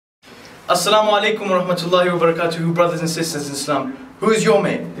Assalamu alaikum wa rahmatullahi wa barakatuhu, brothers and sisters in Islam. Who is your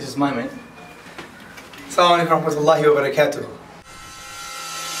mate? This is my mate. Assalamu alaikum wa rahmatullahi wa barakatuh.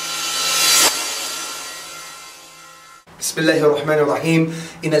 Bismillahir Rahmanir Rahim.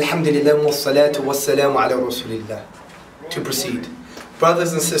 Innal hamdalillah was salatu was salamu ala rasulillah. To proceed.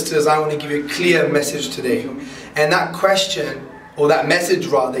 Brothers and sisters, I want to give you a clear message today. And that question, or that message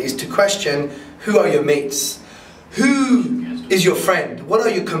rather, is to question, who are your mates? Who is your friend? What are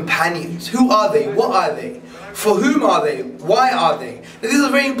your companions? Who are they? What are they? For whom are they? Why are they? Now, these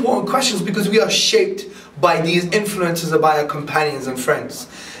are very important questions because we are shaped by these influences, by our companions and friends.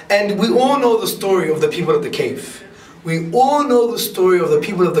 And we all know the story of the people of the cave. We all know the story of the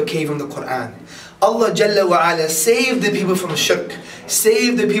people of the cave in the Quran. Allah Jalla wa Ala saved the people from shirk,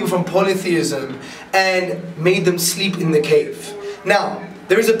 saved the people from polytheism, and made them sleep in the cave. Now,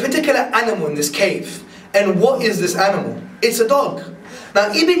 there is a particular animal in this cave. And what is this animal? It's a dog.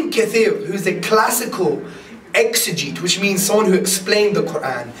 Now, Ibn Kathir, who is a classical exegete, which means someone who explained the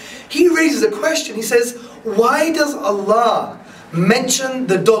Quran, he raises a question. He says, why does Allah mention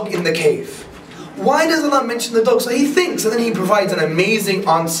the dog in the cave? Why does Allah mention the dog? So he thinks, and then he provides an amazing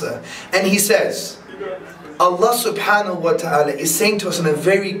answer. And he says, Allah subhanahu wa ta'ala is saying to us in a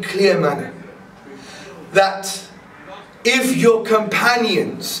very clear manner that if your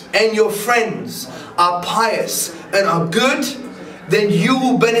companions and your friends are pious and are good, then you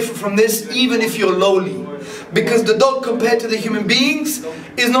will benefit from this even if you're lowly. Because the dog compared to the human beings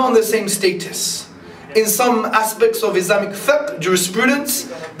is not on the same status. In some aspects of Islamic fiqh,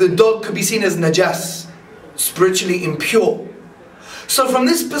 jurisprudence, the dog could be seen as najas, spiritually impure. So from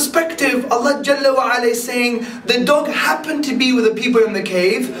this perspective, Allah Jalla wa Ala is saying, the dog happened to be with the people in the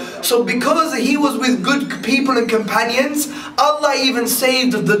cave, so because he was with good people and companions, Allah even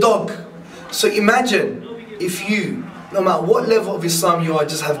saved the dog. So imagine if you, no matter what level of Islam you are,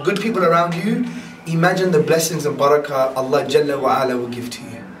 just have good people around you, imagine the blessings and barakah Allah Jalla wa Ala will give to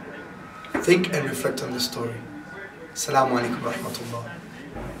you. Think and reflect on this story. Assalamu alaikum wa rahmatullah.